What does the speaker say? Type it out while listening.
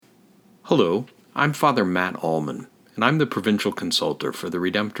Hello, I'm Father Matt Allman, and I'm the Provincial Consultor for the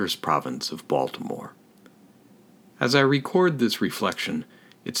Redemptorist Province of Baltimore. As I record this reflection,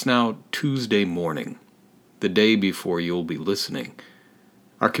 it's now Tuesday morning, the day before you'll be listening.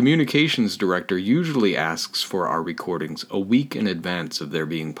 Our communications director usually asks for our recordings a week in advance of their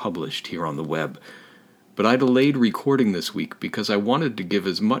being published here on the web, but I delayed recording this week because I wanted to give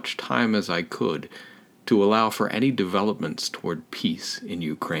as much time as I could to allow for any developments toward peace in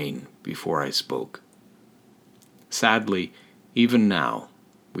Ukraine before I spoke. Sadly, even now,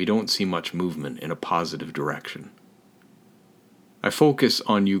 we don't see much movement in a positive direction. I focus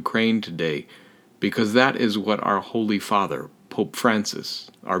on Ukraine today because that is what our Holy Father, Pope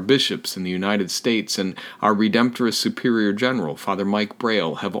Francis, our bishops in the United States, and our Redemptorist Superior General, Father Mike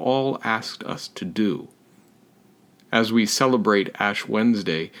Braille, have all asked us to do. As we celebrate Ash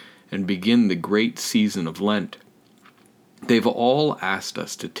Wednesday and begin the great season of Lent, they've all asked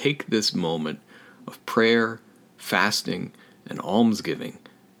us to take this moment of prayer, fasting, and almsgiving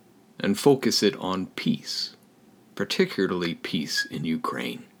and focus it on peace, particularly peace in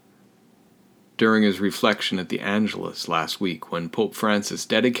Ukraine. During his reflection at the Angelus last week, when Pope Francis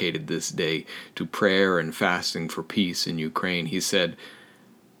dedicated this day to prayer and fasting for peace in Ukraine, he said,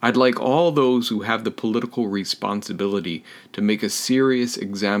 "I'd like all those who have the political responsibility to make a serious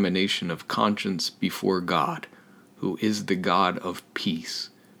examination of conscience before God, who is the God of peace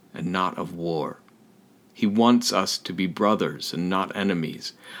and not of war. He wants us to be brothers and not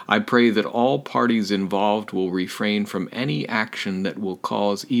enemies. I pray that all parties involved will refrain from any action that will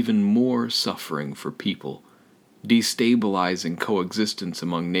cause even more suffering for people, destabilizing coexistence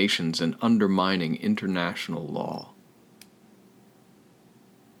among nations and undermining international law."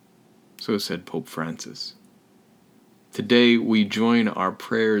 So said Pope Francis. Today we join our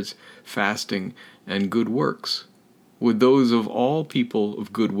prayers, fasting, and good works with those of all people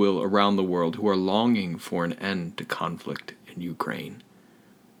of goodwill around the world who are longing for an end to conflict in Ukraine.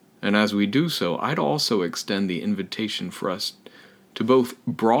 And as we do so, I'd also extend the invitation for us to both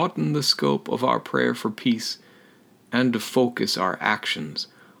broaden the scope of our prayer for peace and to focus our actions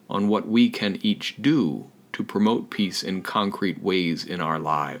on what we can each do to promote peace in concrete ways in our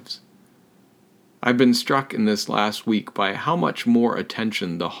lives. I've been struck in this last week by how much more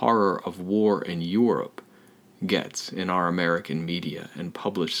attention the horror of war in Europe gets in our American media and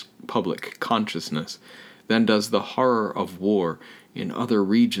public consciousness than does the horror of war in other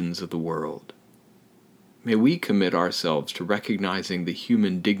regions of the world. May we commit ourselves to recognizing the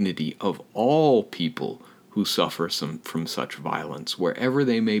human dignity of all people who suffer from such violence, wherever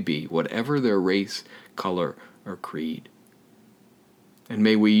they may be, whatever their race, color, or creed. And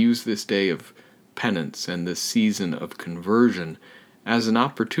may we use this day of penance and this season of conversion as an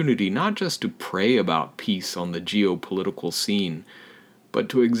opportunity not just to pray about peace on the geopolitical scene, but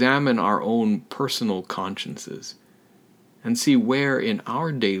to examine our own personal consciences and see where in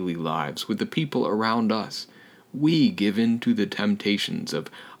our daily lives with the people around us we give in to the temptations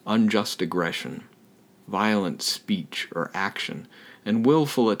of unjust aggression, violent speech or action, and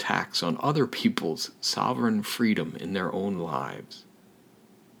willful attacks on other people's sovereign freedom in their own lives.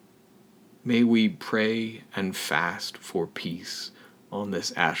 May we pray and fast for peace on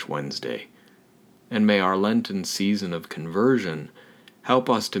this Ash Wednesday, and may our Lenten season of conversion help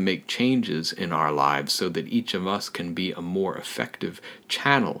us to make changes in our lives so that each of us can be a more effective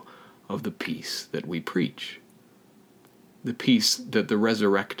channel of the peace that we preach, the peace that the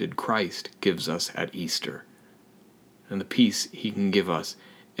resurrected Christ gives us at Easter, and the peace he can give us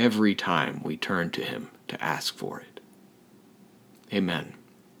every time we turn to him to ask for it. Amen.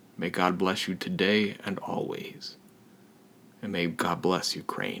 May God bless you today and always. And may God bless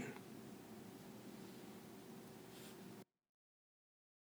Ukraine.